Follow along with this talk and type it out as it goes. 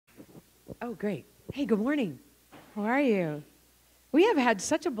Oh, great. Hey, good morning. How are you? We have had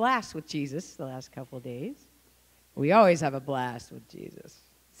such a blast with Jesus the last couple of days. We always have a blast with Jesus.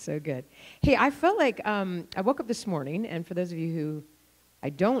 So good. Hey, I felt like I woke up this morning, and for those of you who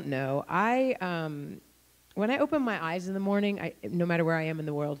I don't know, when I open my eyes in the morning, no matter where I am in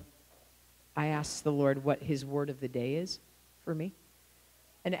the world, I ask the Lord what his word of the day is for me.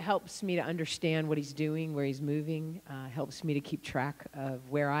 And it helps me to understand what he's doing, where he's moving. Helps me to keep track of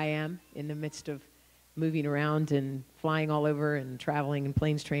where I am in the midst of moving around and flying all over and traveling in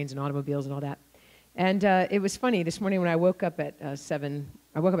planes, trains, and automobiles and all that. And it was funny. This morning when I woke up at 7,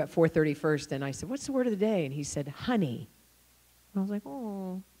 I woke up at 4:30 first, and I said, what's the word of the day? And he said, honey. And I was like,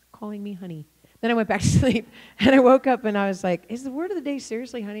 oh, calling me honey. Then I went back to sleep, and I woke up, and I was like, is the word of the day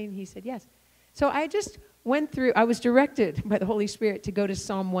seriously honey? And he said, yes. So I just went through, I was directed by the Holy Spirit to go to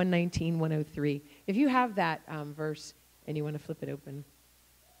Psalm 119, 103. If you have that verse and you want to flip it open.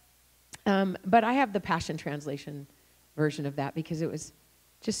 But I have the Passion Translation version of that because it was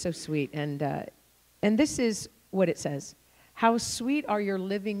just so sweet. And this is what it says. How sweet are your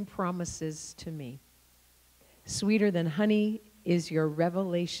living promises to me. Sweeter than honey is your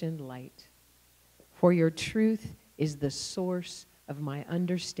revelation light. For your truth is the source of my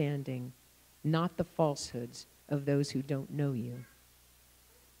understanding, not the falsehoods of those who don't know you,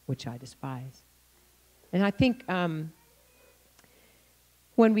 which I despise. And I think when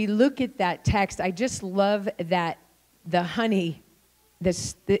we look at that text, I just love that the honey,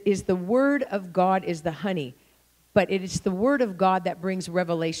 the word of God is the honey, but it is the word of God that brings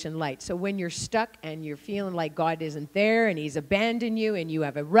revelation light. So when you're stuck and you're feeling like God isn't there and he's abandoned you and you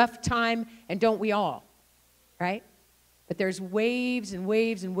have a rough time, and don't we all, right? But there's waves and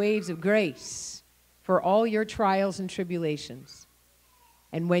waves and waves of grace for all your trials and tribulations.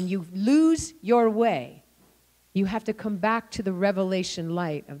 And when you lose your way, you have to come back to the revelation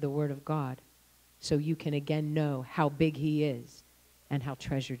light of the Word of God so you can again know how big he is and how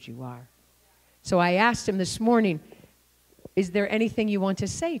treasured you are. So I asked him this morning, is there anything you want to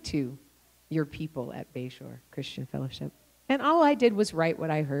say to your people at Bayshore Christian Fellowship? And all I did was write what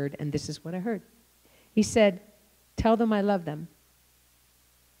I heard, and this is what I heard. He said, tell them I love them.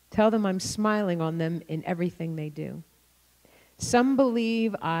 Tell them I'm smiling on them in everything they do. Some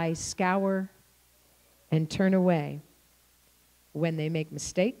believe I scour and turn away when they make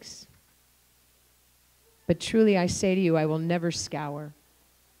mistakes. But truly I say to you, I will never scour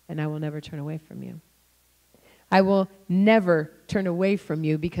and I will never turn away from you. I will never turn away from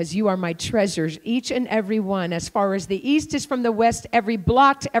you because you are my treasures, each and every one. As far as the east is from the west, every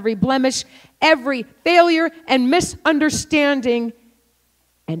blot, every blemish, every failure and misunderstanding,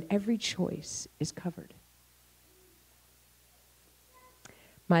 and every choice is covered.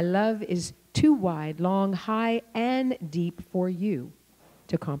 My love is too wide, long, high, and deep for you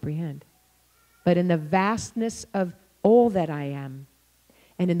to comprehend. But in the vastness of all that I am,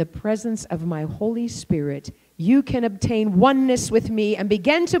 and in the presence of my Holy Spirit, you can obtain oneness with me and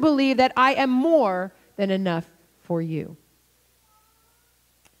begin to believe that I am more than enough for you.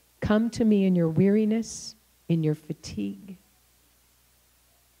 Come to me in your weariness, in your fatigue.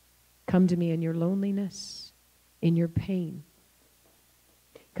 Come to me in your loneliness, in your pain.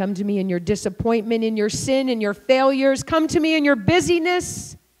 Come to me in your disappointment, in your sin, in your failures. Come to me in your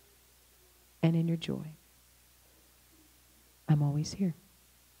busyness and in your joy. I'm always here.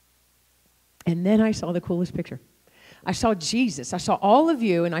 And then I saw the coolest picture. I saw Jesus. I saw all of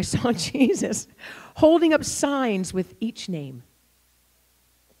you, and I saw Jesus holding up signs with each name.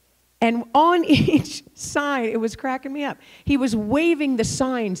 And on each sign, it was cracking me up. He was waving the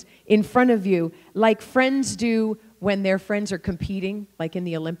signs in front of you like friends do when their friends are competing, like in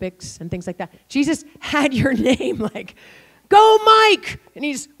the Olympics and things like that. Jesus had your name like, go Mike! And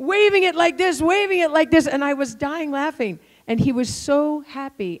he's waving it like this, and I was dying laughing. And he was so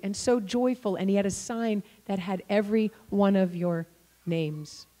happy and so joyful, and he had a sign that had every one of your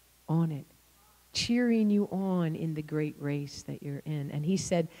names on it, cheering you on in the great race that you're in. And he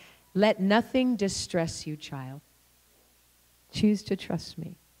said, let nothing distress you, child. Choose to trust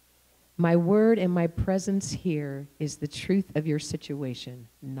me. My word and my presence here is the truth of your situation,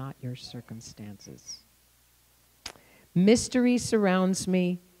 not your circumstances. Mystery surrounds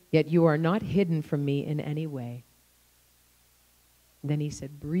me, yet you are not hidden from me in any way. Then he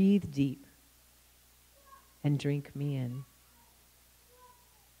said, breathe deep and drink me in.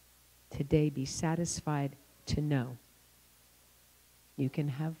 Today be satisfied to know you can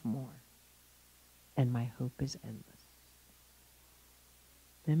have more, and my hope is endless.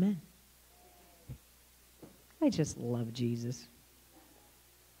 Amen. I just love Jesus.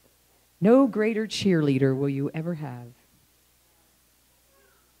 No greater cheerleader will you ever have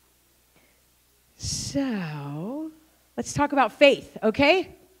So, let's talk about faith,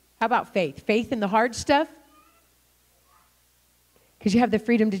 okay? How about faith? Faith in the hard stuff? Because you have the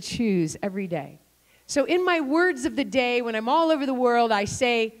freedom to choose every day. So in my words of the day, when I'm all over the world, I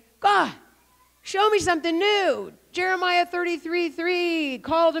say, God, show me something new. Jeremiah 33:3,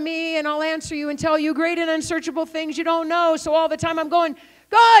 call to me and I'll answer you and tell you great and unsearchable things you don't know. So all the time I'm going,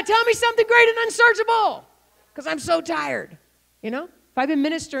 God, tell me something great and unsearchable, because I'm so tired. You know, if I've been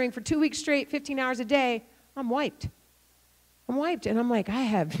ministering for 2 weeks straight, 15 hours a day, I'm wiped. I'm wiped. And I'm like, I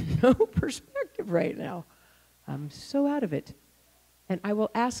have no perspective right now. I'm so out of it. And I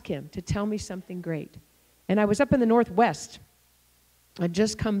will ask him to tell me something great. And I was up in the Northwest. I'd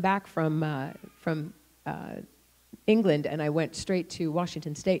just come back from England, and I went straight to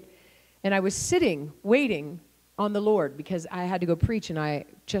Washington State. And I was sitting, waiting on the Lord, because I had to go preach, and I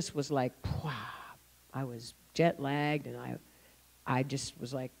just was like, wow. I was jet-lagged, and I just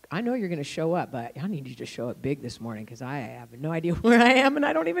was like, I know you're going to show up, but I need you to show up big this morning, because I have no idea where I am, and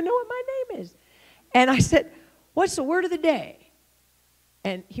I don't even know what my name is. And I said, what's the word of the day?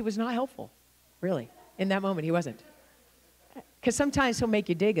 And he was not helpful, really. In that moment, he wasn't. Because sometimes he'll make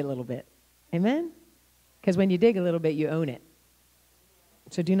you dig a little bit. Amen? Because when you dig a little bit, you own it.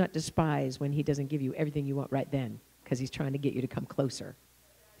 So do not despise when he doesn't give you everything you want right then, because he's trying to get you to come closer.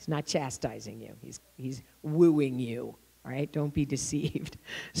 He's not chastising you. He's wooing you. All right? Don't be deceived.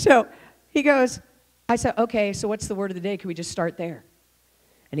 So he goes, I said, okay, so what's the word of the day? Can we just start there?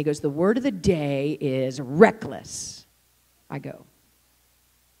 And he goes, the word of the day is reckless. I go,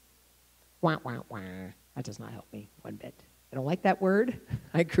 wah, wah, wah. That does not help me one bit. I don't like that word.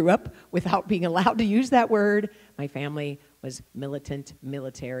 I grew up without being allowed to use that word. My family was militant,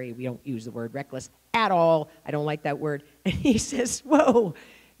 military. We don't use the word reckless at all. I don't like that word. And he says, whoa,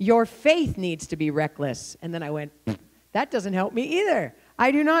 your faith needs to be reckless. And then I went, that doesn't help me either.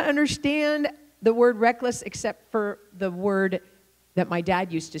 I do not understand the word reckless except for the word that my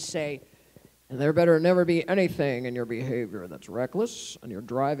dad used to say, and there better never be anything in your behavior that's reckless, and your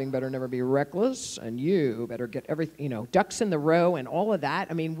driving better never be reckless, and you better get everything, you know, ducks in the row and all of that.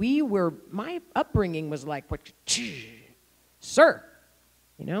 I mean, my upbringing was like, sir,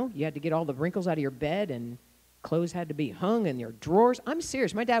 you know, you had to get all the wrinkles out of your bed, and clothes had to be hung in your drawers. I'm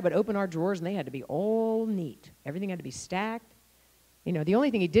serious. My dad would open our drawers, and they had to be all neat. Everything had to be stacked. You know, the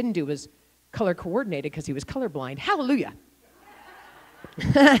only thing he didn't do was color coordinated because he was colorblind. Hallelujah.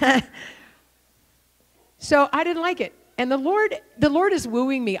 So I didn't like it. And the Lord is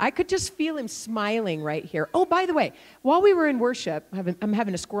wooing me. I could just feel him smiling right here. Oh, by the way, while we were in worship, I'm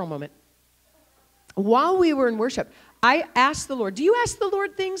having a squirrel moment. While we were in worship, I asked the Lord, do you ask the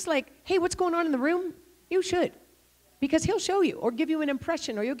Lord things like, hey, what's going on in the room? You should. Because he'll show you or give you an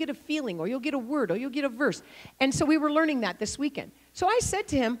impression, or you'll get a feeling, or you'll get a word, or you'll get a verse. And so we were learning that this weekend. So I said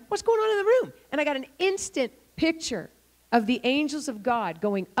to him, what's going on in the room? And I got an instant picture of the angels of God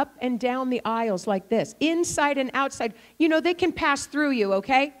going up and down the aisles like this, inside and outside. You know, they can pass through you,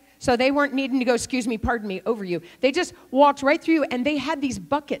 okay? So they weren't needing to go, excuse me, pardon me, over you. They just walked right through you, and they had these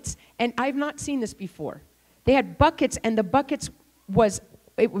buckets. And I've not seen this before. They had buckets, and the buckets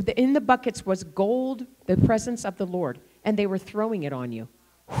in the buckets was gold, the presence of the Lord, and they were throwing it on you.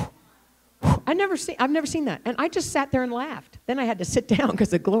 I've never seen that. And I just sat there and laughed. Then I had to sit down because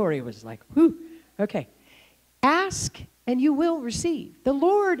the glory was like, whew. Okay. Ask and you will receive. The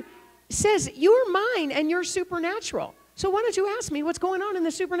Lord says, you're mine and you're supernatural. So why don't you ask me what's going on in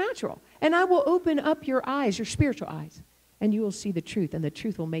the supernatural? And I will open up your eyes, your spiritual eyes, and you will see the truth, and the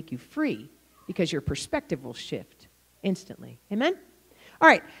truth will make you free because your perspective will shift instantly. Amen? All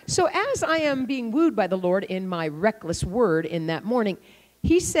right, so as I am being wooed by the Lord in my reckless word in that morning,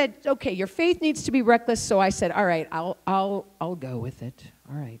 he said, okay, your faith needs to be reckless. So I said, all right, I'll go with it.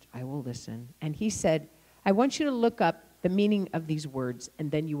 All right, I will listen. And he said, I want you to look up the meaning of these words,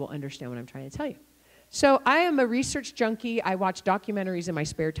 and then you will understand what I'm trying to tell you. So I am a research junkie. I watch documentaries in my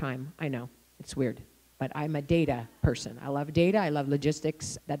spare time. I know, it's weird, but I'm a data person. I love data. I love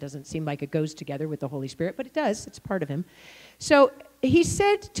logistics. That doesn't seem like it goes together with the Holy Spirit, but it does. It's part of him. So he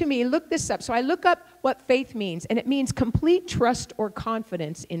said to me, look this up. So I look up what faith means, and it means complete trust or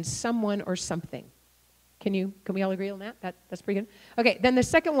confidence in someone or something. Can we all agree on that? That's pretty good. Okay, then the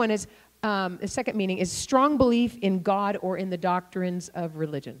second one is, the second meaning is strong belief in God or in the doctrines of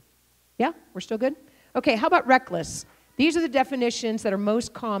religion. Yeah, we're still good? Okay, how about reckless? These are the definitions that are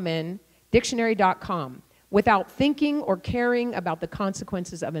most common, dictionary.com, without thinking or caring about the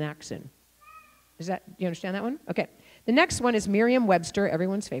consequences of an action. Do you understand that one? Okay. The next one is Merriam-Webster,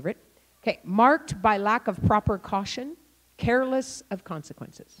 everyone's favorite. Okay, marked by lack of proper caution, careless of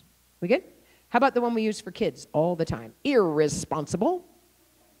consequences. We good? How about the one we use for kids all the time? Irresponsible.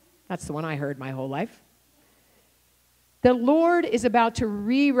 That's the one I heard my whole life. The Lord is about to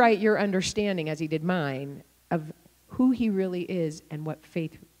rewrite your understanding, as he did mine, of who he really is and what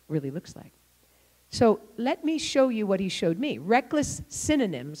faith really looks like. So let me show you what he showed me. Reckless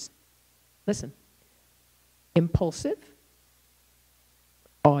synonyms. Listen. Impulsive,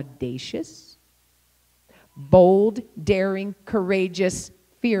 audacious, bold, daring, courageous,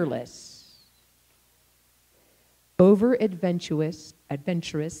 fearless, over-adventurous,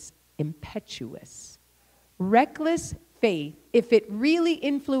 impetuous. Reckless faith, if it really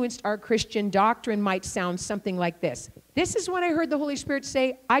influenced our Christian doctrine, might sound something like this. This is what I heard the Holy Spirit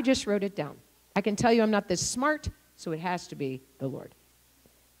say. I just wrote it down. I can tell you I'm not this smart, so it has to be the Lord.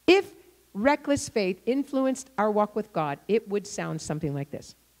 If reckless faith influenced our walk with God, it would sound something like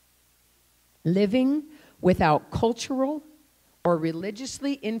this. Living without cultural or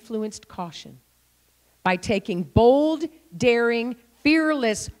religiously influenced caution by taking bold, daring,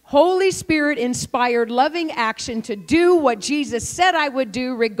 fearless, Holy Spirit-inspired, loving action to do what Jesus said I would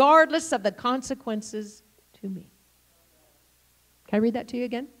do regardless of the consequences to me. Can I read that to you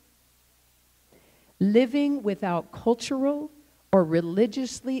again? Living without cultural or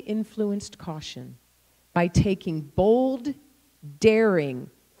religiously influenced caution by taking bold, daring,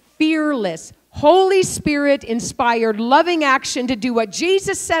 fearless, Holy Spirit-inspired, loving action to do what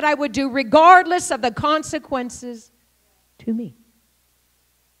Jesus said I would do regardless of the consequences to me.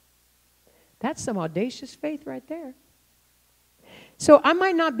 That's some audacious faith right there. So I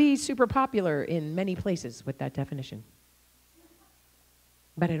might not be super popular in many places with that definition,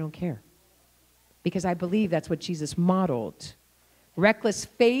 but I don't care because I believe that's what Jesus modeled. Reckless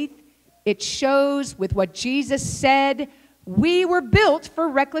faith, it shows with what Jesus said. We were built for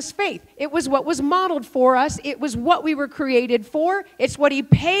reckless faith. It was what was modeled for us. It was what we were created for. It's what he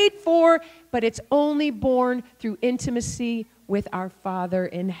paid for, but it's only born through intimacy with our Father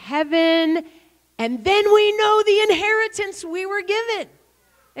in heaven. And then we know the inheritance we were given.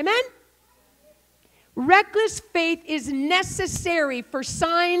 Amen? Reckless faith is necessary for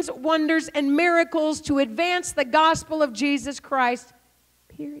signs, wonders, and miracles to advance the gospel of Jesus Christ,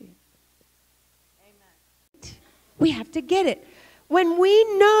 period. Amen. We have to get it. When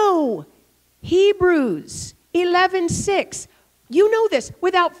we know Hebrews 11:6, you know this.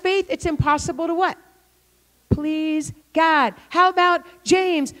 Without faith, it's impossible to what? Please God. How about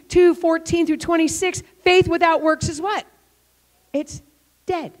James 2:14 through 26? Faith without works is what? It's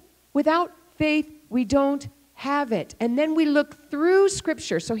dead. Without faith, we don't have it. And then we look through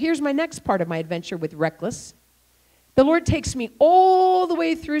Scripture. So here's my next part of my adventure with reckless. The Lord takes me all the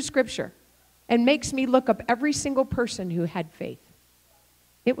way through Scripture and makes me look up every single person who had faith.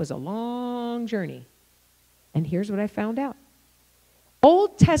 It was a long journey. And here's what I found out.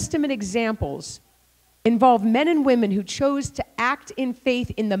 Old Testament examples involve men and women who chose to act in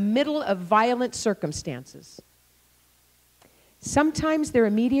faith in the middle of violent circumstances. Sometimes their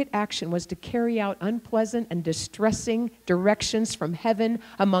immediate action was to carry out unpleasant and distressing directions from heaven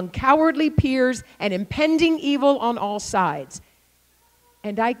among cowardly peers and impending evil on all sides.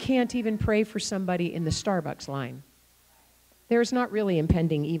 And I can't even pray for somebody in the Starbucks line. There's not really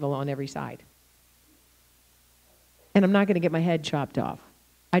impending evil on every side. And I'm not going to get my head chopped off.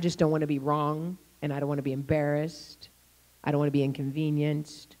 I just don't want to be wrong, and I don't want to be embarrassed. I don't want to be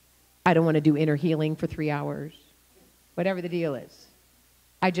inconvenienced. I don't want to do inner healing for 3 hours. Whatever the deal is.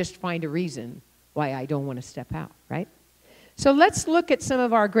 I just find a reason why I don't want to step out, right? So let's look at some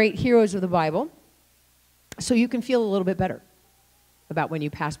of our great heroes of the Bible so you can feel a little bit better about when you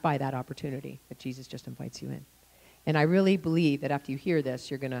pass by that opportunity that Jesus just invites you in. And I really believe that after you hear this,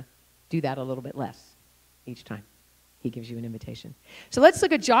 you're going to do that a little bit less each time he gives you an invitation. So let's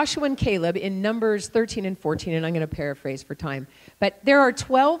look at Joshua and Caleb in Numbers 13 and 14, and I'm going to paraphrase for time. But there are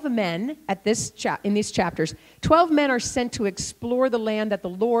 12 men at in these chapters. 12 men are sent to explore the land that the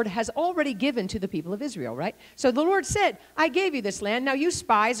Lord has already given to the people of Israel, right? So the Lord said, I gave you this land. Now you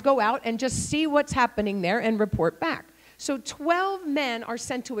spies go out and just see what's happening there and report back. So 12 men are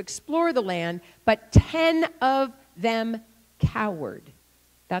sent to explore the land, but 10 of them cowered.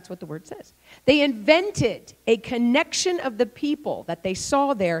 That's what the word says. They invented a connection of the people that they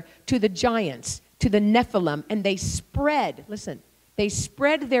saw there to the giants, to the Nephilim, and they spread, listen, they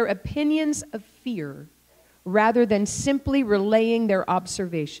spread their opinions of fear rather than simply relaying their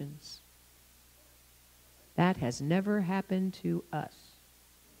observations. That has never happened to us.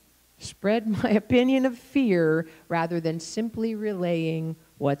 Spread my opinion of fear rather than simply relaying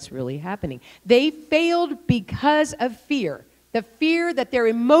what's really happening. They failed because of fear. The fear that their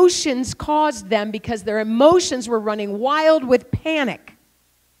emotions caused them because their emotions were running wild with panic.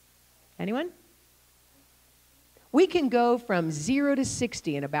 Anyone? We can go from 0 to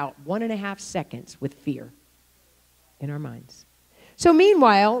 60 in about 1.5 seconds with fear in our minds. So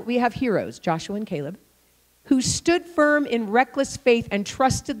meanwhile, we have heroes, Joshua and Caleb, who stood firm in reckless faith and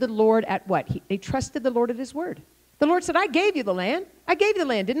trusted the Lord at what? They trusted the Lord at his word. The Lord said, I gave you the land. I gave you the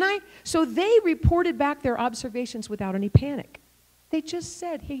land, didn't I? So they reported back their observations without any panic. They just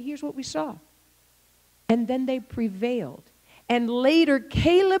said, hey, here's what we saw. And then they prevailed. And later,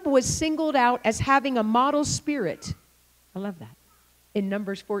 Caleb was singled out as having a model spirit. I love that. In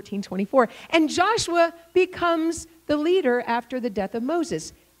Numbers 14:24. And Joshua becomes the leader after the death of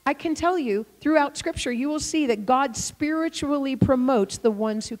Moses. I can tell you, throughout Scripture, you will see that God spiritually promotes the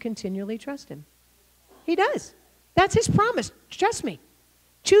ones who continually trust him. He does. That's his promise. Trust me.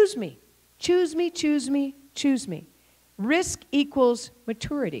 Choose me. Choose me, choose me, choose me. Risk equals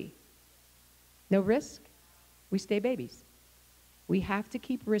maturity. No risk, we stay babies. We have to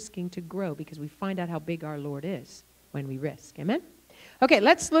keep risking to grow because we find out how big our Lord is when we risk. Amen? Okay,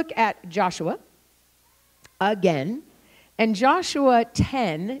 let's look at Joshua again. And Joshua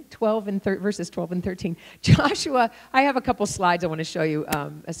 10, 12 and verses 12 and 13. Joshua, I have a couple slides I want to show you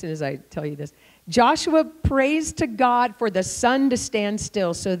as soon as I tell you this. Joshua prays to God for the sun to stand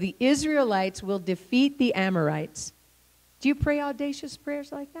still so the Israelites will defeat the Amorites. Do you pray audacious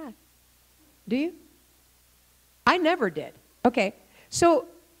prayers like that? Do you? I never did. Okay, so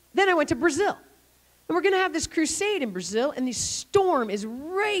then I went to Brazil. And we're going to have this crusade in Brazil, and the storm is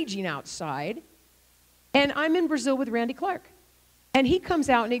raging outside. And I'm in Brazil with Randy Clark. And he comes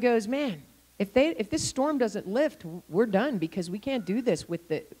out and he goes, man, if this storm doesn't lift, we're done because we can't do this with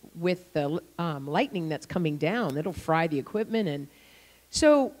the lightning that's coming down. It'll fry the equipment. And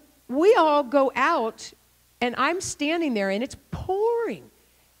so we all go out, and I'm standing there, and it's pouring.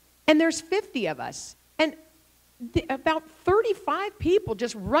 And there's 50 of us. And about 35 people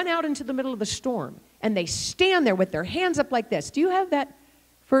just run out into the middle of the storm. And they stand there with their hands up like this. Do you have that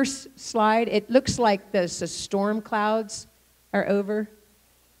first slide? It looks like the storm clouds are over.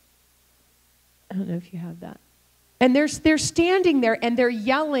 I don't know if you have that. And they're standing there, and they're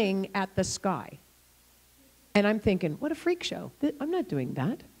yelling at the sky. And I'm thinking, what a freak show. I'm not doing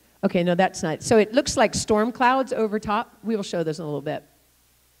that. Okay, no, that's not. So it looks like storm clouds over top. We will show this in a little bit.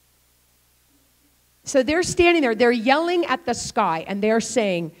 So they're standing there. They're yelling at the sky, and they're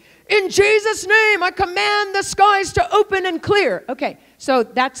saying, in Jesus' name, I command the skies to open and clear. Okay, so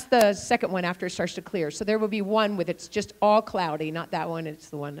that's the second one after it starts to clear. So there will be one with it's just all cloudy, not that one. It's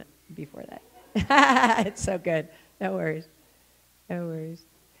the one before that. It's so good. No worries. No worries.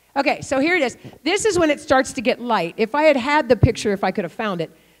 Okay, so here it is. This is when it starts to get light. If I had had the picture, if I could have found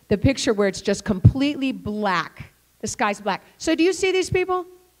it, the picture where it's just completely black. The sky's black. So do you see these people?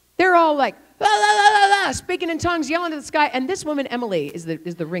 They're all like, la, la, la, la, la, speaking in tongues, yelling at the sky. And this woman, Emily, is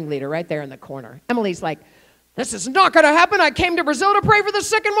the ringleader right there in the corner. Emily's like, this is not going to happen. I came to Brazil to pray for the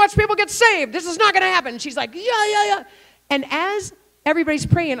sick and watch people get saved. This is not going to happen. And she's like, yeah, yeah, yeah. And as everybody's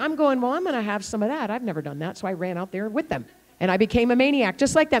praying, I'm going, well, I'm going to have some of that. I've never done that. So I ran out there with them. And I became a maniac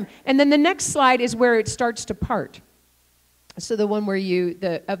just like them. And then the next slide is where it starts to part. So the one where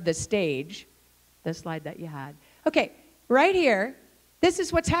of the stage, the slide that you had. Okay, right here. This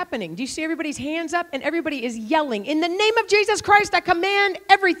is what's happening. Do you see everybody's hands up? And everybody is yelling, in the name of Jesus Christ, I command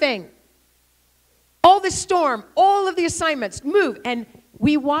everything. All the storm, all of the assignments, move. And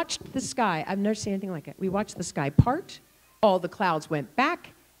we watched the sky. I've never seen anything like it. We watched the sky part. All the clouds went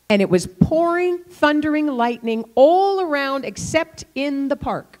back. And it was pouring, thundering, lightning all around except in the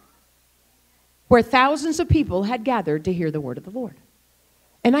park, where thousands of people had gathered to hear the word of the Lord.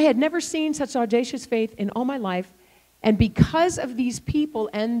 And I had never seen such audacious faith in all my life. And because of these people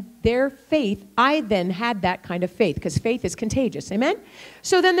and their faith, I then had that kind of faith, because faith is contagious. Amen?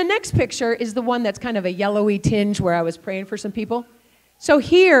 So then the next picture is the one that's kind of a yellowy tinge where I was praying for some people. So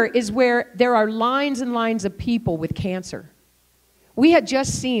here is where there are lines and lines of people with cancer. We had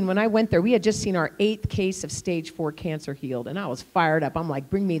just seen, when I went there, we had just seen our 8th case of stage 4 cancer healed. And I was fired up. I'm like,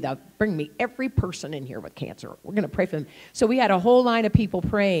 bring me every person in here with cancer. We're going to pray for them. So we had a whole line of people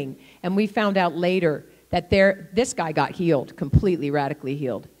praying. And we found out later that this guy got healed, completely radically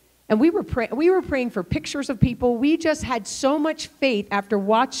healed. And we were praying for pictures of people. We just had so much faith after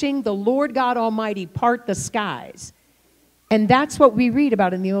watching the Lord God Almighty part the skies. And that's what we read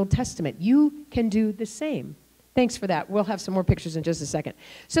about in the Old Testament. You can do the same. Thanks for that. We'll have some more pictures in just a second.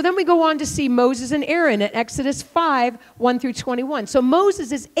 So then we go on to see Moses and Aaron at Exodus 5, 1 through 21. So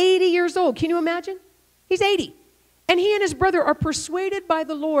Moses is 80 years old. Can you imagine? He's 80. And he and his brother are persuaded by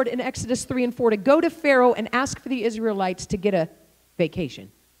the Lord in Exodus 3 and 4 to go to Pharaoh and ask for the Israelites to get a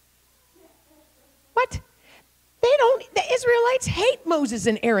vacation. What? The Israelites hate Moses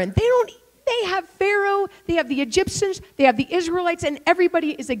and Aaron. They have Pharaoh, they have the Egyptians, they have the Israelites, and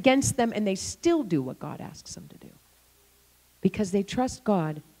everybody is against them, and they still do what God asks them to do. Because they trust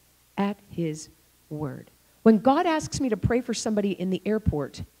God at his word. When God asks me to pray for somebody in the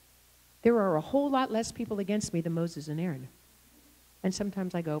airport, there are a whole lot less people against me than Moses and Aaron. And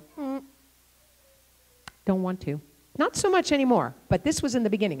sometimes I go, don't want to. Not so much anymore, but this was in the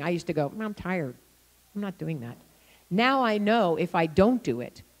beginning. I used to go, I'm tired. I'm not doing that. Now I know if I don't do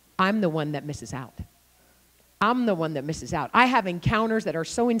it, I'm the one that misses out. I'm the one that misses out. I have encounters that are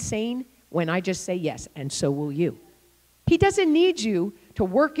so insane when I just say yes, and so will you. He doesn't need you to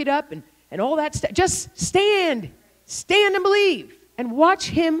work it up and all that stuff. Just stand and believe, and watch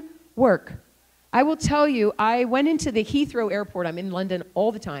him work. I will tell you, I went into the Heathrow airport. I'm in London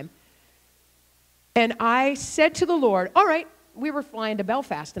all the time. And I said to the Lord, all right, we were flying to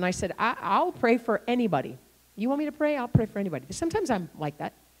Belfast, and I said, I'll pray for anybody. You want me to pray? I'll pray for anybody. Sometimes I'm like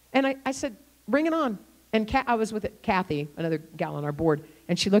that. And I said, bring it on. And I was with Kathy, another gal on our board,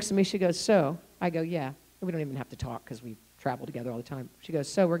 and she looks at me, she goes, so? I go, yeah. We don't even have to talk because we travel together all the time. She goes,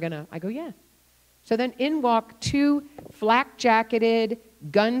 so we're going to? I go, yeah. So then in walk two flak-jacketed,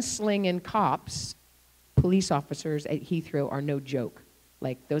 gun-slinging cops. Police officers at Heathrow are no joke.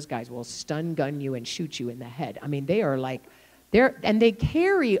 Like, those guys will stun gun you and shoot you in the head. I mean, they are like, and they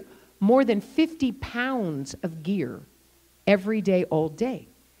carry more than 50 pounds of gear every day, all day.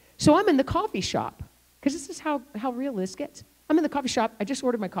 So I'm in the coffee shop, because this is how real this gets. I'm in the coffee shop. I just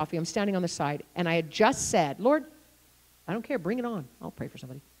ordered my coffee. I'm standing on the side, and I had just said, Lord, I don't care. Bring it on. I'll pray for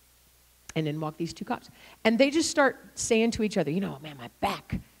somebody. And then walk these two cops. And they just start saying to each other, oh, man, my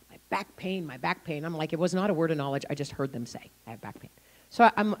back pain. I'm like, it was not a word of knowledge. I just heard them say, I have back pain. So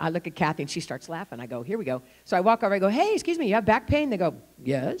I look at Kathy, and she starts laughing. I go, here we go. So I walk over. I go, hey, excuse me, you have back pain? They go,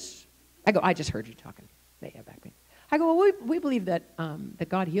 yes. I go, I just heard you talking. They have back pain. I go, well, we believe that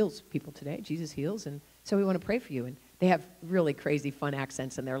God heals people today. Jesus heals, and so we want to pray for you. And they have really crazy, fun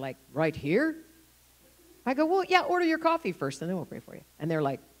accents, and they're like, right here? I go, well, yeah, order your coffee first, and then we'll pray for you. And they're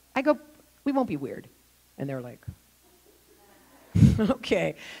like, I go, we won't be weird. And they're like,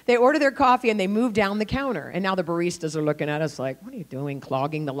 okay. They order their coffee, and they move down the counter. And now the baristas are looking at us like, what are you doing,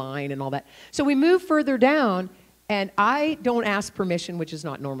 clogging the line and all that? So we move further down, and I don't ask permission, which is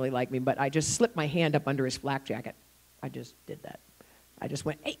not normally like me, but I just slipped my hand up under his flak jacket. I just did that. I just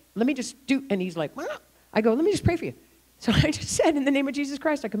went, hey, let me just do, and he's like, what? I go, let me just pray for you. So I just said, in the name of Jesus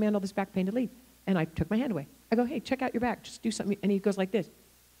Christ, I command all this back pain to leave. And I took my hand away. I go, hey, check out your back. Just do something. And he goes like this.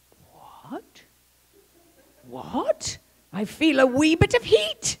 What? What? I feel a wee bit of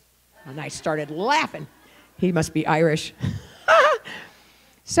heat. And I started laughing. He must be Irish.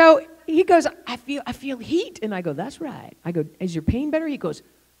 So he goes, I feel heat. And I go, that's right. I go, is your pain better? He goes,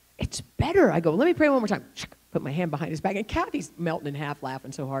 it's better. I go, let me pray one more time. Put my hand behind his back. And Kathy's melting in half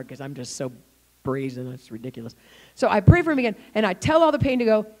laughing so hard because I'm just so brazen. It's ridiculous. So I pray for him again, and I tell all the pain to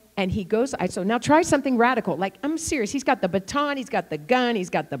go, and he goes, so now try something radical. Like, I'm serious. He's got the baton. He's got the gun. He's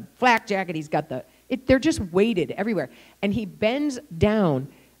got the flak jacket. He's got they're just weighted everywhere. And he bends down,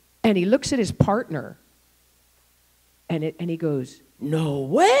 and he looks at his partner, and he goes, no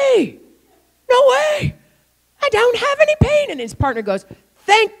way. No way. I don't have any pain. And his partner goes,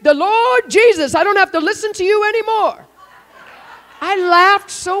 thank the Lord Jesus. I don't have to listen to you anymore. I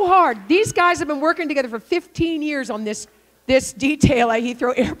laughed so hard. These guys have been working together for 15 years on this detail at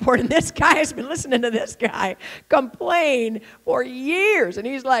Heathrow Airport, and this guy has been listening to this guy complain for years. And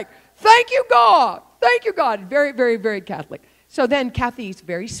he's like, thank you, God. Thank you, God. Very, very, very Catholic. So then Kathy's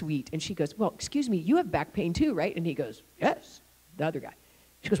very sweet, and she goes, well, excuse me, you have back pain too, right? And he goes, yes, the other guy.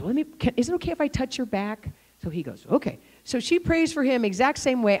 She goes, well, is it okay if I touch your back? So he goes, okay. So she prays for him exact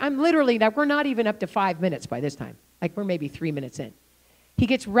same way. We're not even up to 5 minutes by this time. Like, we're maybe 3 minutes in. He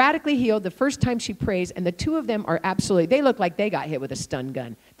gets radically healed the first time she prays, and the two of them are they look like they got hit with a stun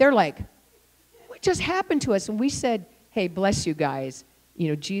gun. They're like, what just happened to us? And we said, hey, bless you guys.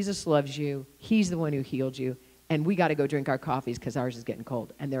 Jesus loves you. He's the one who healed you. And we got to go drink our coffees because ours is getting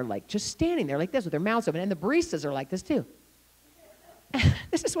cold. And they're like, just standing there like this with their mouths open. And the baristas are like this too.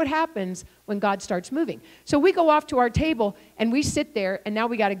 This is what happens when God starts moving. So we go off to our table, and we sit there, and now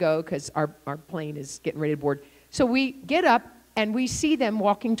we got to go because our plane is getting ready to board. So we get up, and we see them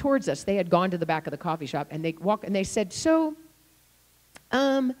walking towards us. They had gone to the back of the coffee shop, and they said, so,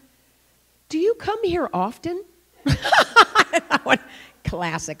 do you come here often?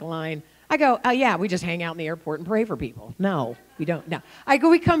 Classic line. I go, yeah, we just hang out in the airport and pray for people. No, we don't. No. I go,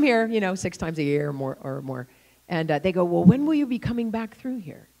 we come here, 6 times a year or more. And they go, well, when will you be coming back through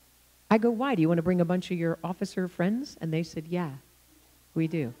here? I go, why? Do you want to bring a bunch of your officer friends? And they said, yeah, we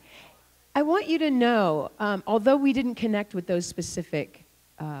do. I want you to know, although we didn't connect with those specific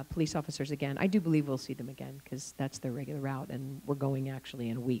police officers again. I do believe we'll see them again because that's their regular route, and we're going actually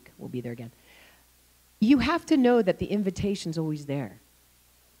in a week. We'll be there again. You have to know that the invitation's always there.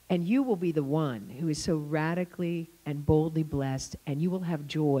 And you will be the one who is so radically and boldly blessed, and you will have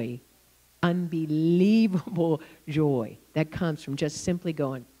joy, unbelievable joy that comes from just simply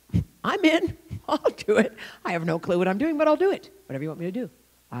going, I'm in, I'll do it. I have no clue what I'm doing, but I'll do it. Whatever you want me to do,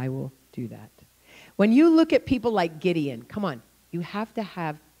 I will do that. When you look at people like Gideon, come on, you have to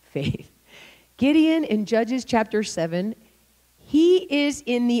have faith. Gideon in Judges chapter 7, he is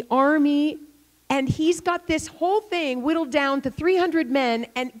in the army, and he's got this whole thing whittled down to 300 men,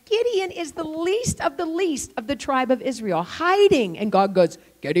 and Gideon is the least of the tribe of Israel, hiding. And God goes,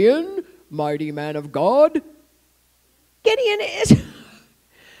 Gideon, mighty man of God. Gideon is,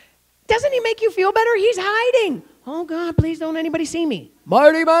 doesn't he make you feel better? He's hiding. Oh God, please don't anybody see me.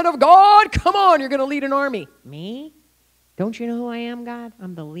 Mighty man of God, come on, you're going to lead an army. Me? Don't you know who I am, God?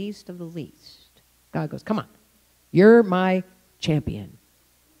 I'm the least of the least. God goes, come on, you're my champion.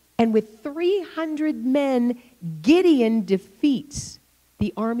 And with 300 men, Gideon defeats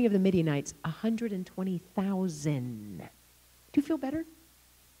the army of the Midianites, 120,000. Do you feel better?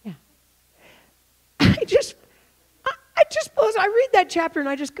 Yeah. I read that chapter and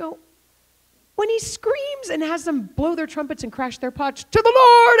I just go, when he screams and has them blow their trumpets and crash their pots, to the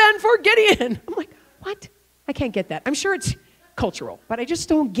Lord and for Gideon. I'm like, what? I can't get that. I'm sure it's cultural, but I just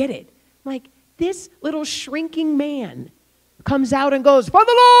don't get it. Like, this little shrinking man comes out and goes, for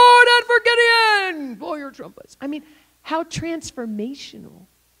the Lord and for Gideon, blow your trumpets. I mean, how transformational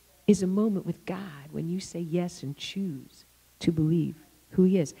is a moment with God when you say yes and choose to believe who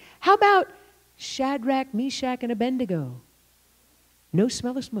he is. How about Shadrach, Meshach, and Abednego? No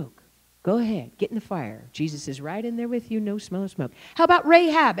smell of smoke. Go ahead, get in the fire. Jesus is right in there with you, no smell of smoke. How about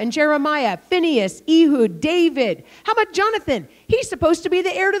Rahab and Jeremiah, Phineas, Ehud, David? How about Jonathan? He's supposed to be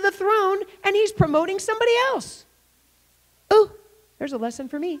the heir to the throne, and he's promoting somebody else. Oh, there's a lesson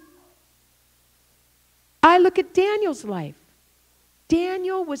for me. I look at Daniel's life.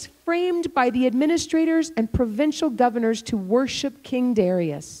 Daniel was framed by the administrators and provincial governors to worship King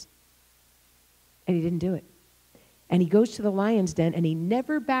Darius. And he didn't do it. And he goes to the lion's den, and he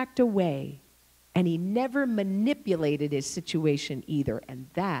never backed away, and he never manipulated his situation either. And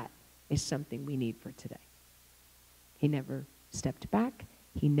that is something we need for today. He never stepped back.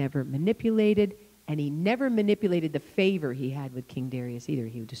 He never manipulated. And he never manipulated the favor he had with King Darius either.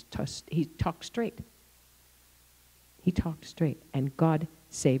 He talked straight. He talked straight, and God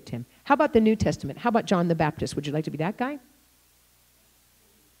saved him. How about the New Testament? How about John the Baptist? Would you like to be that guy?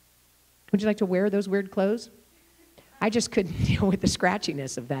 Would you like to wear those weird clothes? I just couldn't deal with the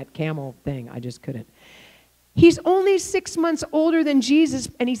scratchiness of that camel thing. I just couldn't. He's only 6 months older than Jesus,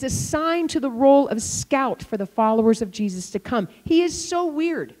 and he's assigned to the role of scout for the followers of Jesus to come. He is so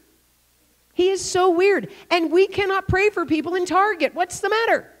weird. He is so weird. And we cannot pray for people in Target. What's the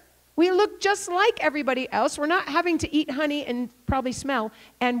matter? We look just like everybody else. We're not having to eat honey and probably smell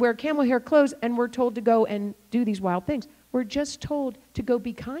and wear camel hair clothes, and we're told to go and do these wild things. We're just told to go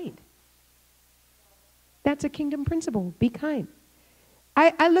be kind. That's a kingdom principle. Be kind.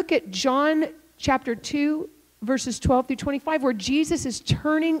 I look at John chapter 2, verses 12 through 25, where Jesus is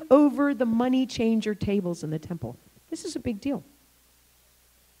turning over the money changer tables in the temple. This is a big deal.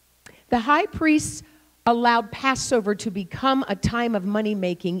 The high priests allowed Passover to become a time of money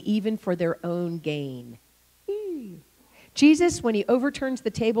making, even for their own gain. Jesus, when he overturns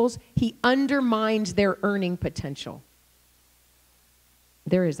the tables, he undermines their earning potential.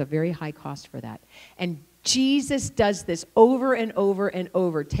 There is a very high cost for that. And Jesus does this over and over and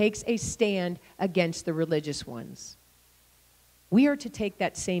over, takes a stand against the religious ones. We are to take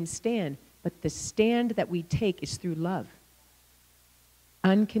that same stand, but the stand that we take is through love.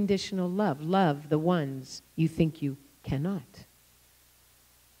 Unconditional love. Love the ones you think you cannot.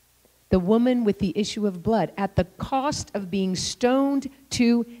 The woman with the issue of blood, at the cost of being stoned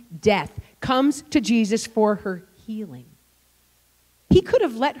to death, comes to Jesus for her healing. He could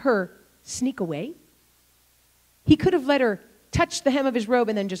have let her sneak away. He could have let her touch the hem of his robe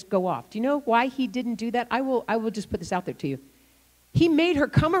and then just go off. Do you know why he didn't do that? I will just put this out there to you. He made her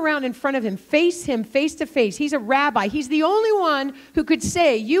come around in front of him face to face. He's a rabbi. He's the only one who could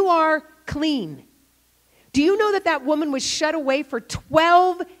say, you are clean. Do you know that that woman was shut away for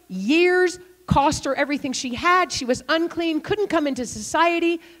 12 years, cost her everything she had? She was unclean, couldn't come into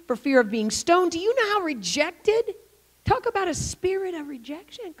society for fear of being stoned. Do you know how rejected? Talk about a spirit of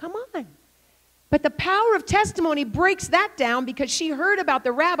rejection. Come on. But the power of testimony breaks that down, because she heard about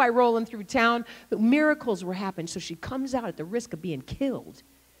the rabbi rolling through town, but miracles were happening. So she comes out at the risk of being killed,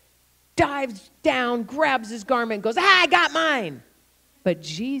 dives down, grabs his garment, and goes, I got mine. But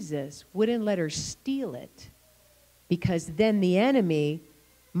Jesus wouldn't let her steal it, because then the enemy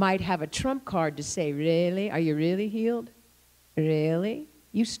might have a trump card to say, really? Are you really healed? Really?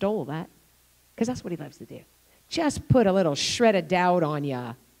 You stole that. Because that's what he loves to do. Just put a little shred of doubt on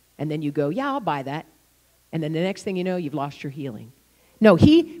you, and then you go, yeah, I'll buy that. And then the next thing you know, you've lost your healing. No,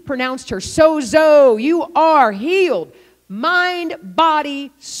 he pronounced her, sozo, you are healed. Mind,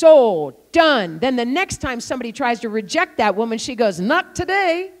 body, soul, done. Then the next time somebody tries to reject that woman, she goes, not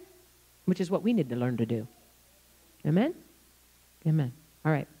today, which is what we need to learn to do. Amen? Amen.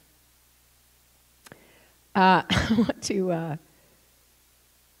 All right. I want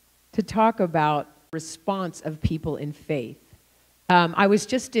to talk about response of people in faith. I was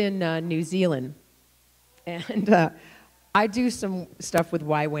just in New Zealand, and I do some stuff with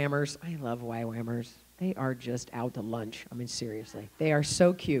YWAMers. I love YWAMers. They are just out to lunch. I mean, seriously. They are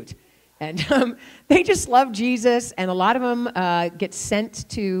so cute. And they just love Jesus, and a lot of them get sent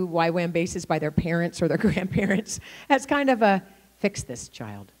to YWAM bases by their parents or their grandparents as kind of a, fix this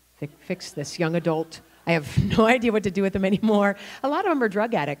child, fix this young adult. I have no idea what to do with them anymore. A lot of them are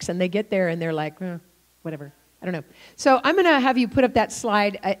drug addicts, and they get there, and they're like, whatever. I don't know. So I'm going to have you put up that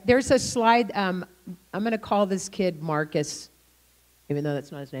slide. There's a slide. I'm going to call this kid Marcus, even though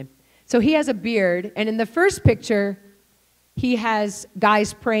that's not his name. So he has a beard, and in the first picture, he has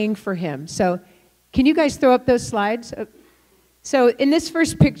guys praying for him. So can you guys throw up those slides? So in this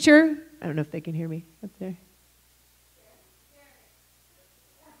first picture, I don't know if they can hear me up there.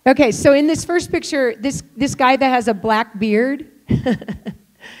 Okay, so in this first picture, this guy that has a black beard,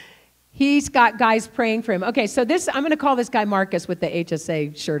 he's got guys praying for him. Okay, so I'm going to call this guy Marcus with the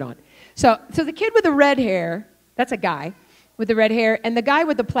HSA shirt on. So the kid with the red hair, that's a guy with the red hair, and the guy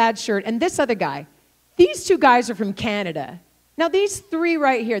with the plaid shirt, and this other guy. These two guys are from Canada. Now, these three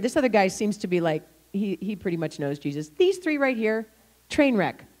right here, this other guy seems to be like, he pretty much knows Jesus. These three right here, train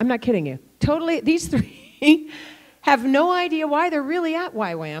wreck. I'm not kidding you. Totally, these three have no idea why they're really at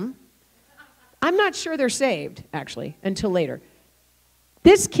YWAM. I'm not sure they're saved, actually, until later.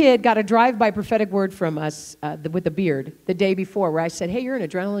 This kid got a drive-by prophetic word from us with the beard the day before, where I said, hey, you're an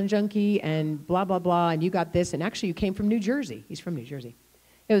adrenaline junkie and blah, blah, blah, and you got this, and actually you came from New Jersey. He's from New Jersey.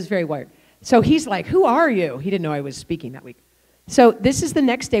 It was very weird. So he's like, who are you? He didn't know I was speaking that week. So this is the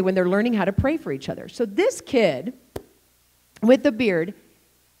next day when they're learning how to pray for each other. So this kid with the beard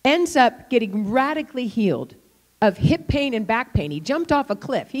ends up getting radically healed of hip pain and back pain. He jumped off a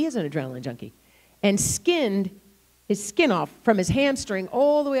cliff. He is an adrenaline junkie. And skinned his skin off from his hamstring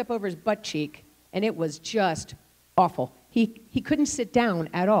all the way up over his butt cheek, and it was just awful. He couldn't sit down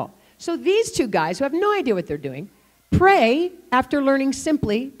at all. So these two guys, who have no idea what they're doing, pray after learning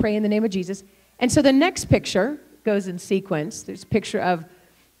simply, pray in the name of Jesus. And so the next picture goes in sequence. There's a picture of,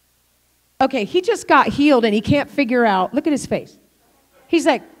 okay, he just got healed, and he can't figure out, look at his face. He's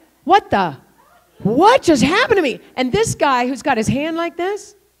like, what just happened to me? And this guy who's got his hand like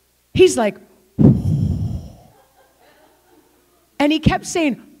this, he's like, and he kept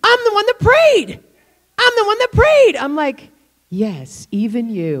saying, I'm the one that prayed. I'm the one that prayed. I'm like, yes, even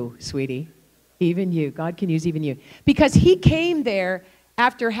you, sweetie. Even you. God can use even you. Because he came there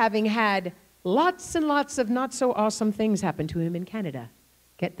after having had lots and lots of not so awesome things happen to him in Canada.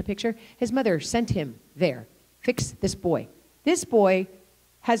 Get the picture? His mother sent him there. Fix this boy. This boy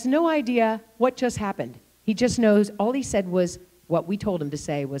has no idea what just happened. He just knows, all he said was, what we told him to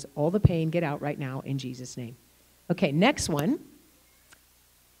say was, all the pain, get out right now in Jesus' name. Okay, next one.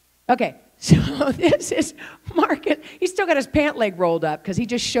 Okay, so this is Marcus. He's still got his pant leg rolled up because he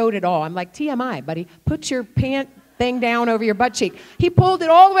just showed it all. I'm like, TMI, buddy. Put your pant thing down over your butt cheek. He pulled it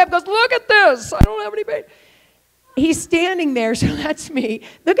all the way up and goes, look at this. I don't have any pain. He's standing there, so that's me.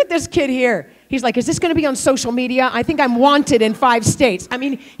 Look at this kid here. He's like, is this going to be on social media? I think I'm wanted in 5 states. I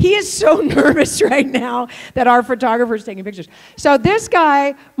mean, he is so nervous right now that our photographer's taking pictures. So this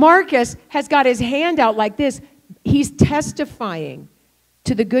guy, Marcus, has got his hand out like this. He's testifying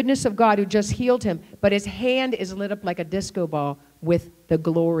to the goodness of God who just healed him, but his hand is lit up like a disco ball with the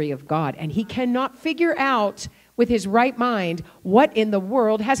glory of God. And he cannot figure out with his right mind what in the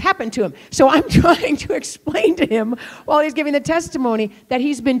world has happened to him. So I'm trying to explain to him while he's giving the testimony that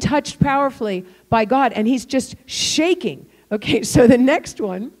he's been touched powerfully by God, and he's just shaking. Okay, so the next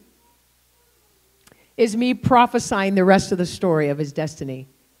one is me prophesying the rest of the story of his destiny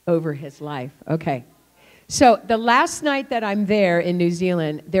over his life. Okay. So the last night that I'm there in New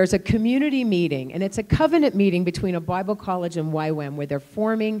Zealand, there's a community meeting, and it's a covenant meeting between a Bible college and YWAM where they're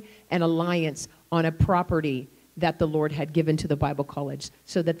forming an alliance on a property that the Lord had given to the Bible college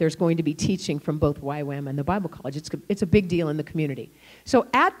so that there's going to be teaching from both YWAM and the Bible college. It's a big deal in the community. So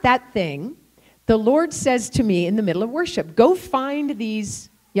at that thing, the Lord says to me in the middle of worship, go find these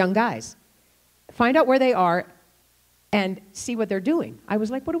young guys. Find out where they are and see what they're doing. I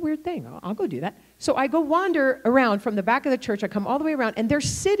was like, what a weird thing. I'll go do that. So I go wander around from the back of the church. I come all the way around, and they're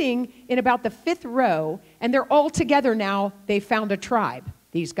sitting in about the 5th row, and they're all together now. They found a tribe,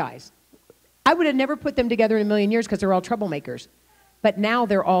 these guys. I would have never put them together in a million years because they're all troublemakers. But now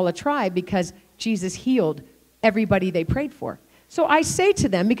they're all a tribe because Jesus healed everybody they prayed for. So I say to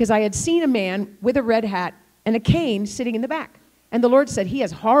them, because I had seen a man with a red hat and a cane sitting in the back. And the Lord said, he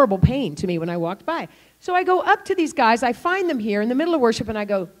has horrible pain to me when I walked by. So I go up to these guys. I find them here in the middle of worship, and I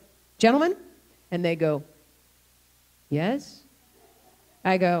go, gentlemen? And they go, yes?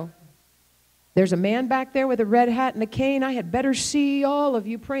 I go, there's a man back there with a red hat and a cane. I had better see all of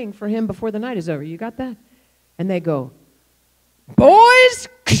you praying for him before the night is over. You got that? And they go, boys,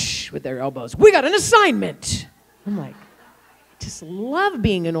 with their elbows, we got an assignment. I'm like, I just love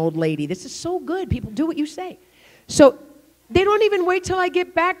being an old lady. This is so good. People do what you say. So they don't even wait till I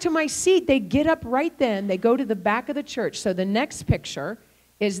get back to my seat. They get up right then. They go to the back of the church. So the next picture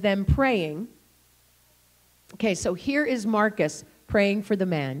is them praying. Okay, so here is Marcus praying for the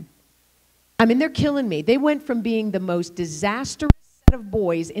man. I mean, they're killing me. They went from being the most disastrous set of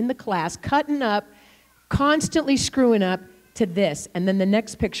boys in the class, cutting up, constantly screwing up, to this. And then the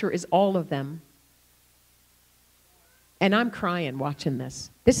next picture is all of them. And I'm crying watching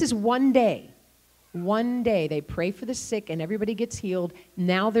this. This is one day. One day they pray for the sick and everybody gets healed.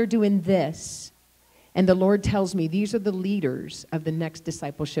 Now they're doing this. And the Lord tells me these are the leaders of the next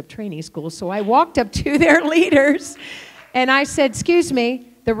discipleship training school. So I walked up to their leaders and I said, excuse me,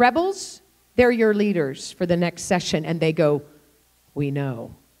 the rebels, they're your leaders for the next session. And they go, we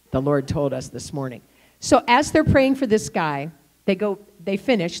know. The Lord told us this morning. So as they're praying for this guy, they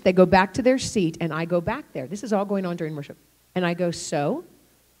finish, they go back to their seat, and I go back there. This is all going on during worship. And I go, so?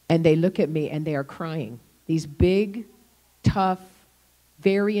 And they look at me, and they are crying. These big, tough,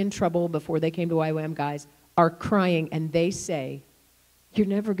 very in trouble before they came to YWAM guys are crying, and they say, you're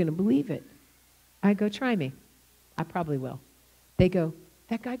never going to believe it. I go, try me. I probably will. They go,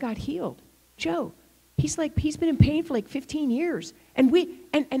 that guy got healed. Joe, he's been in pain for like 15 years. And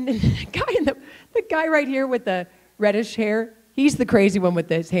the guy right here with the reddish hair, he's the crazy one with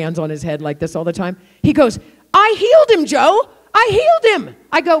his hands on his head like this all the time. He goes, I healed him, Joe. I healed him.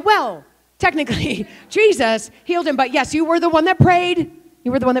 I go, well, technically, Jesus healed him. But yes, you were the one that prayed.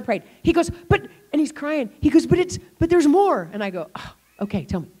 You were the one that prayed. He goes, and he's crying. He goes, but there's more. And I go, oh, okay,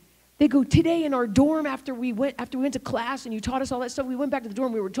 tell me. They go, today in our dorm after we went to class and you taught us all that stuff, we went back to the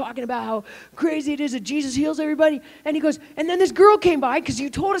dorm, we were talking about how crazy it is that Jesus heals everybody. And he goes, and then this girl came by because you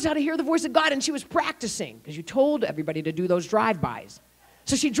told us how to hear the voice of God, and she was practicing because you told everybody to do those drive-bys.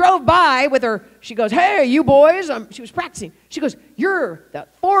 So she drove by with her, she goes, hey, you boys, she was practicing. She goes, the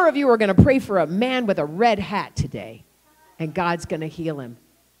 4 of you are going to pray for a man with a red hat today, and God's going to heal him.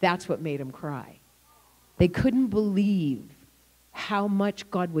 That's what made him cry. They couldn't believe how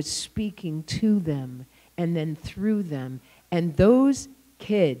much God was speaking to them and then through them. And those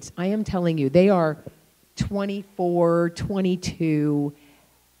kids, I am telling you, they are 24, 22.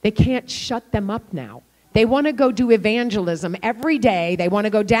 They can't shut them up now. They want to go do evangelism every day. They want to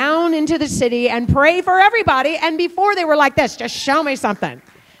go down into the city and pray for everybody. And before they were like this, just show me something.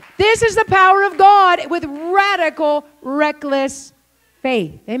 This is the power of God with radical, reckless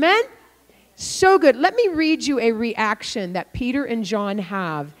faith. Amen? So good. Let me read you a reaction that Peter and John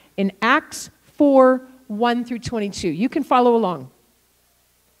have in Acts 4, 1 through 22. You can follow along.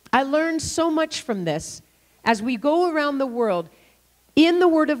 I learned so much from this. As we go around the world, in the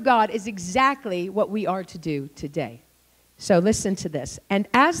Word of God is exactly what we are to do today. So listen to this. And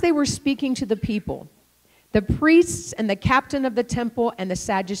as they were speaking to the people, the priests and the captain of the temple and the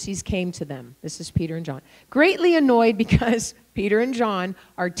Sadducees came to them. This is Peter and John. Greatly annoyed because Peter and John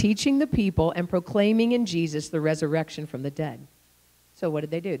are teaching the people and proclaiming in Jesus the resurrection from the dead. So what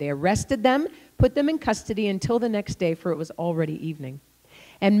did they do? They arrested them, put them in custody until the next day, for it was already evening.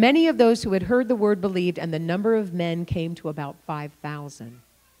 And many of those who had heard the word believed, and the number of men came to about 5,000.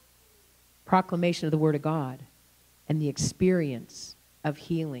 Proclamation of the word of God and the experience of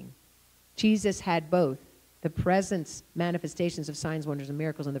healing. Jesus had both. The presence, manifestations of signs, wonders, and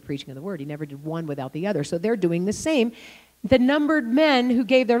miracles, and the preaching of the word. He never did one without the other. So they're doing the same. The numbered men who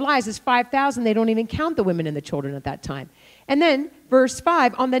gave their lives is 5,000. They don't even count the women and the children at that time. And then, verse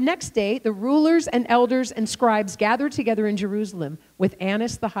 5, on the next day, the rulers and elders and scribes gathered together in Jerusalem with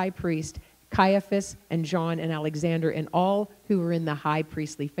Annas the high priest, Caiaphas and John and Alexander, and all who were in the high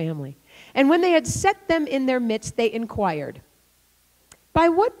priestly family. And when they had set them in their midst, they inquired, by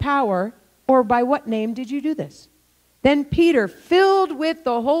what power or by what name did you do this? Then Peter, filled with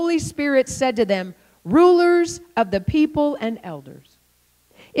the Holy Spirit, said to them, rulers of the people and elders,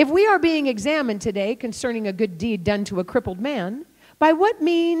 if we are being examined today concerning a good deed done to a crippled man, by what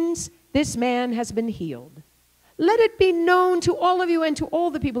means this man has been healed, let it be known to all of you and to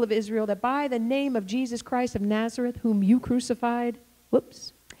all the people of Israel that by the name of Jesus Christ of Nazareth, whom you crucified,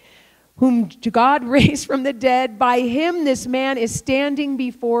 whom God raised from the dead, by him this man is standing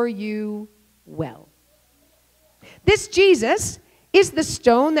before you well. This Jesus is the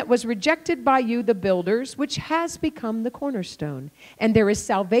stone that was rejected by you, the builders, which has become the cornerstone. And there is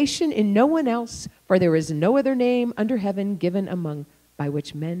salvation in no one else, for there is no other name under heaven given among by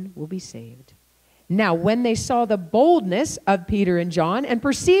which men will be saved. Now, when they saw the boldness of Peter and John and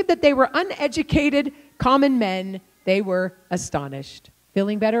perceived that they were uneducated, common men, they were astonished.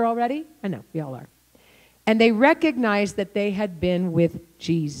 Feeling better already? I know, we all are. And they recognized that they had been with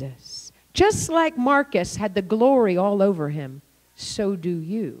Jesus. Just like Marcus had the glory all over him, so do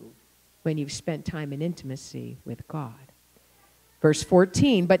you when you've spent time in intimacy with God. Verse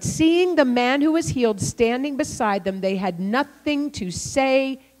 14, but seeing the man who was healed standing beside them, they had nothing to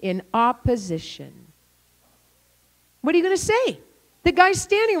say in opposition. What are you going to say? The guy's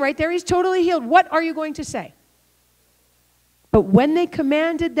standing right there. He's totally healed. What are you going to say? But when they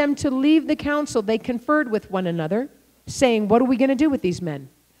commanded them to leave the council, they conferred with one another, saying, what are we going to do with these men?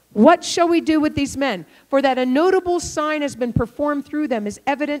 What shall we do with these men? For that a notable sign has been performed through them is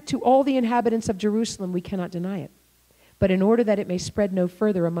evident to all the inhabitants of Jerusalem. We cannot deny it. But in order that it may spread no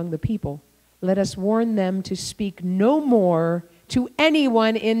further among the people, let us warn them to speak no more to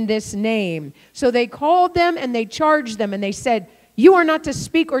anyone in this name. So they called them and they charged them and they said, you are not to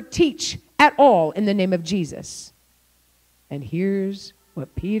speak or teach at all in the name of Jesus. And here's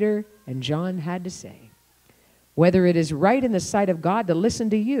what Peter and John had to say. Whether it is right in the sight of God to listen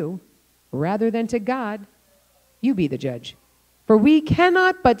to you rather than to God, you be the judge. For we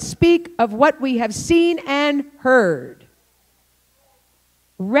cannot but speak of what we have seen and heard.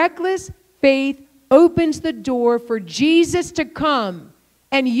 Reckless faith opens the door for Jesus to come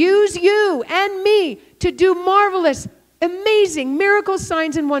and use you and me to do marvelous, amazing miracle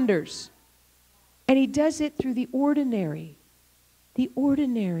signs and wonders. And he does it through the ordinary,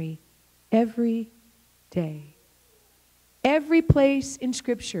 every day. Every place in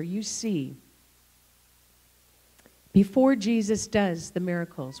Scripture you see, before Jesus does the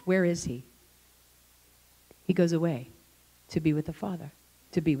miracles, where is he? He goes away to be with the Father,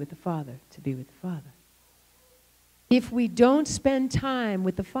 to be with the Father, to be with the Father. If we don't spend time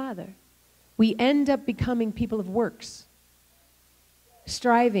with the Father, we end up becoming people of works,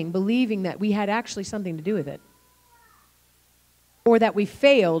 striving, believing that we had actually something to do with it, or that we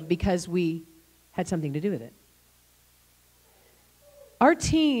failed because we had something to do with it. Our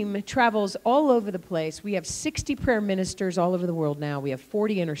team travels all over the place. We have 60 prayer ministers all over the world now. We have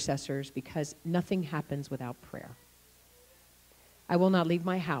 40 intercessors because nothing happens without prayer. I will not leave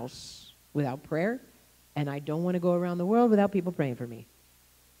my house without prayer, and I don't want to go around the world without people praying for me.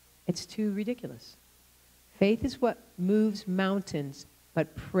 It's too ridiculous. Faith is what moves mountains,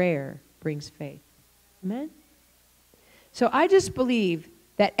 but prayer brings faith. Amen? So I just believe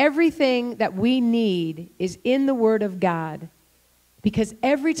that everything that we need is in the Word of God. Because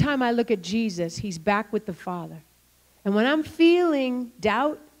every time I look at Jesus, he's back with the Father. And when I'm feeling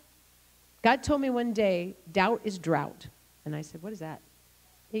doubt, God told me one day, doubt is drought. And I said, what is that?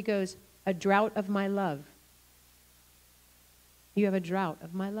 He goes, a drought of my love. You have a drought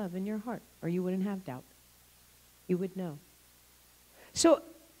of my love in your heart, or you wouldn't have doubt. You would know. So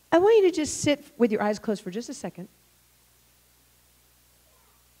I want you to just sit with your eyes closed for just a second.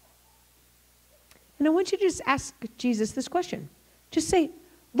 And I want you to just ask Jesus this question. Just say,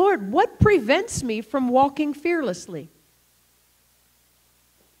 Lord, what prevents me from walking fearlessly?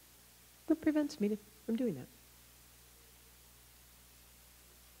 What prevents me from doing that?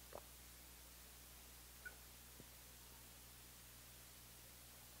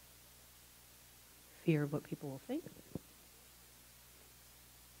 Fear of what people will think.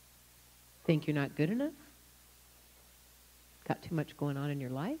 Think you're not good enough? Got too much going on in your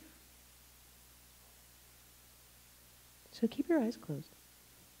life? So keep your eyes closed.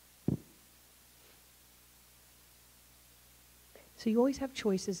 So you always have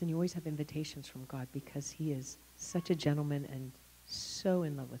choices and you always have invitations from God because he is such a gentleman and so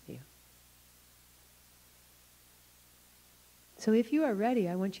in love with you. So if you are ready,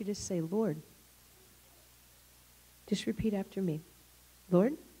 I want you to say, Lord, just repeat after me.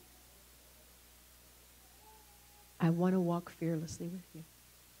 Lord, I want to walk fearlessly with you.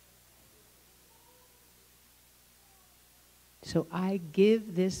 So I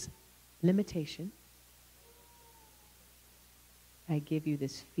give this limitation I give you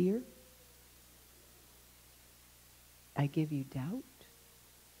this fear. I give you doubt.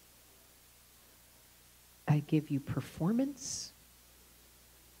 I give you performance.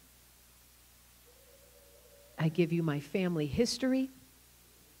 I give you my family history.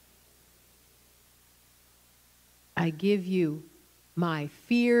 I give you my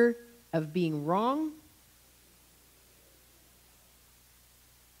fear of being wrong.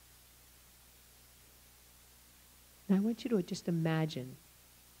 And I want you to just imagine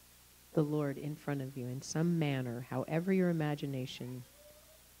the Lord in front of you in some manner, however your imagination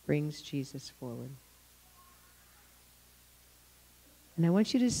brings Jesus forward. And I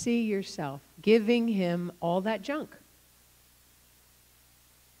want you to see yourself giving him all that junk.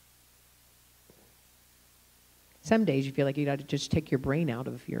 Some days you feel like you got to just take your brain out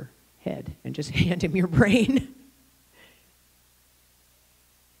of your head and just hand him your brain.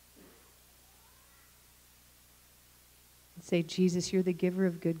 Say, Jesus, you're the giver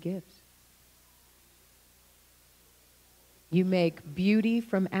of good gifts. You make beauty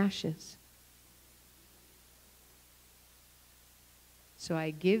from ashes. So I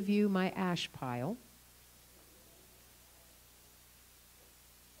give you my ash pile.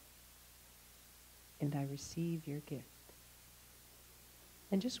 And I receive your gift.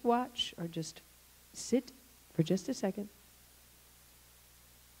 And just watch or just sit for just a second.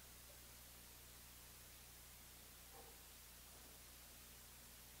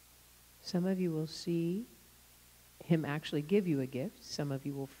 Some of you will see him actually give you a gift. Some of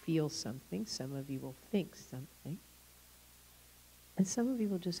you will feel something. Some of you will think something. And some of you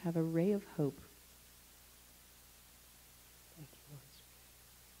will just have a ray of hope. Thank you, Holy Spirit.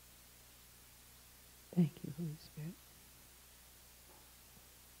 Thank you, Holy Spirit.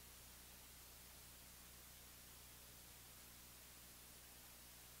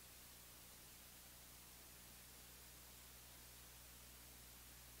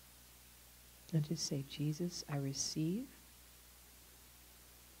 And just say, Jesus, I receive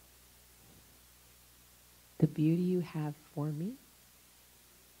the beauty you have for me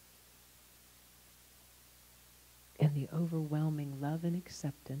and the overwhelming love and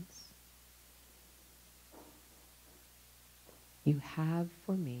acceptance you have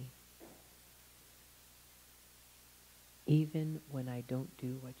for me, even when I don't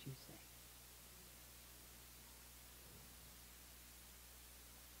do what you say.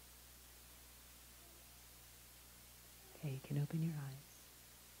 Okay, you can open your eyes.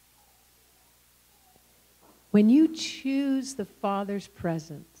 When you choose the Father's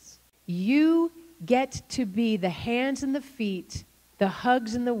presence, you get to be the hands and the feet, the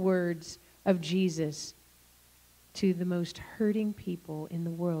hugs and the words of Jesus to the most hurting people in the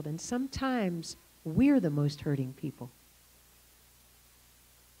world. And sometimes we're the most hurting people.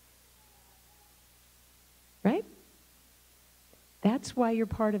 Right? That's why you're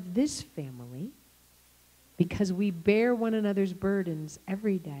part of this family. Because we bear one another's burdens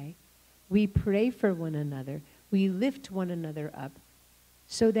every day. We pray for one another. We lift one another up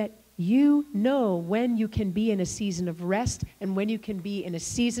so that you know when you can be in a season of rest and when you can be in a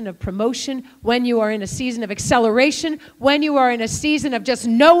season of promotion, when you are in a season of acceleration, when you are in a season of just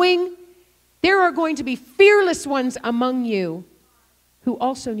knowing. There are going to be fearless ones among you who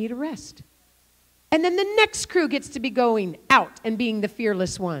also need a rest. And then the next crew gets to be going out and being the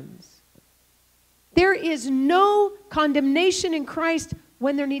fearless ones. There is no condemnation in Christ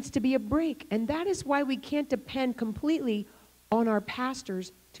when there needs to be a break. And that is why we can't depend completely on our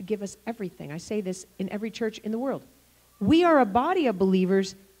pastors to give us everything. I say this in every church in the world. We are a body of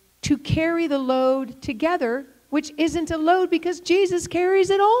believers to carry the load together, which isn't a load because Jesus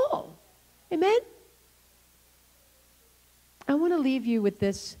carries it all. Amen? I want to leave you with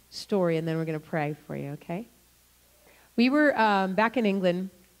this story, and then we're going to pray for you, okay? We were back in England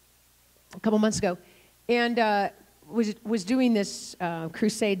a couple months ago, and was doing this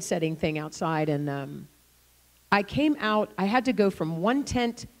crusade setting thing outside, and I came out. I had to go from one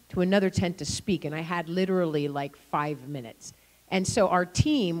tent to another tent to speak, and I had literally like 5 minutes. And so our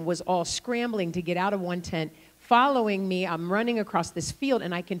team was all scrambling to get out of one tent, following me. I'm running across this field,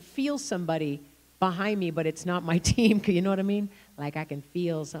 and I can feel somebody behind me, but it's not my team. You know what I mean? Like I can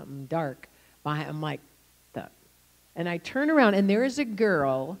feel something dark behind. I'm like, and I turn around, and there is a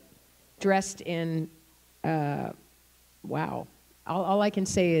girl dressed in, wow. All I can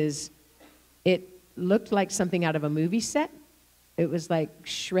say is it looked like something out of a movie set. It was like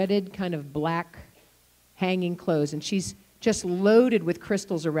shredded kind of black hanging clothes, and she's just loaded with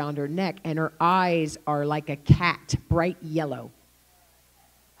crystals around her neck, and her eyes are like a cat, bright yellow.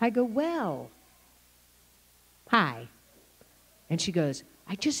 I go, well, hi. And she goes,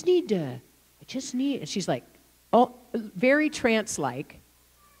 and she's like, very trance-like,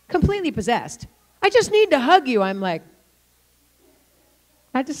 completely possessed. I just need to hug you. I'm like,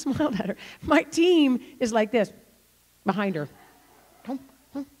 I just smiled at her. My team is like this, behind her. Don't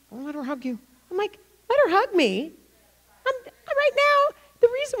let her hug you. I'm like, let her hug me. Right now, the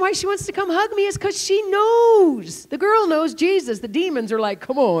reason why she wants to come hug me is because she knows. The girl knows Jesus. The demons are like,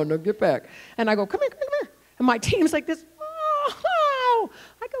 come on, now get back. And I go, come here, come here, come here. And my team's like this, oh.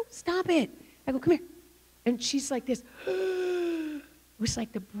 I go, stop it. I go, come here. And she's like this. It was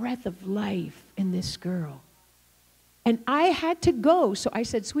like the breath of life in this girl. And I had to go, so I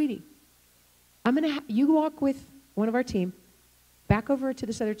said, sweetie, you walk with one of our team back over to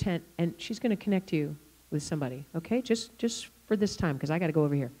this other tent, and she's going to connect you with somebody, okay? Just for this time, because I got to go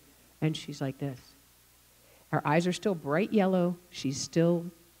over here. And she's like this. Her eyes are still bright yellow. She's still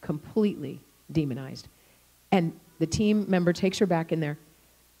completely demonized. And the team member takes her back in there.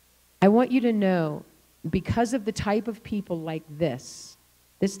 I want you to know, because of the type of people like this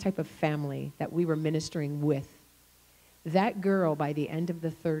type of family that we were ministering with, that girl, by the end of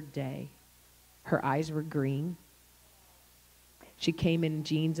the third day, her eyes were green. She came in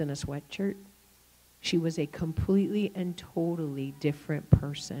jeans and a sweatshirt. She was a completely and totally different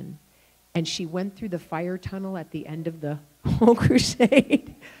person. And she went through the fire tunnel at the end of the whole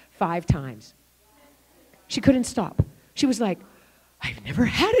crusade 5 times. She couldn't stop. She was like, I've never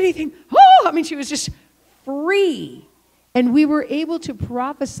had anything. Oh, I mean, she was just free. And we were able to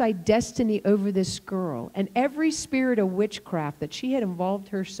prophesy destiny over this girl. And every spirit of witchcraft that she had involved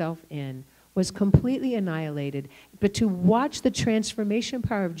herself in was completely annihilated. But to watch the transformation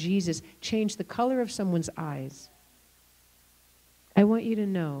power of Jesus change the color of someone's eyes, I want you to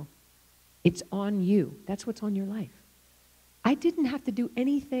know it's on you. That's what's on your life. I didn't have to do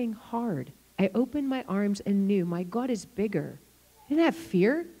anything hard. I opened my arms and knew my God is bigger. I didn't have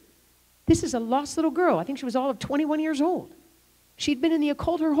fear. This is a lost little girl. I think she was all of 21 years old. She'd been in the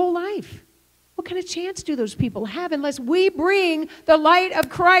occult her whole life. What kind of chance do those people have unless we bring the light of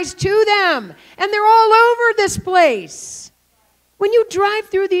Christ to them? And they're all over this place. When you drive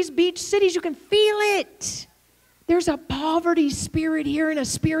through these beach cities, you can feel it. There's a poverty spirit here and a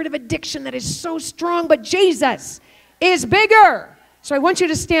spirit of addiction that is so strong, but Jesus is bigger. So I want you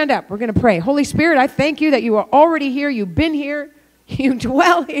to stand up. We're going to pray. Holy Spirit, I thank you that you are already here. You've been here. You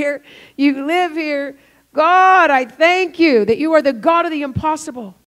dwell here. You live here. God, I thank you that you are the God of the impossible.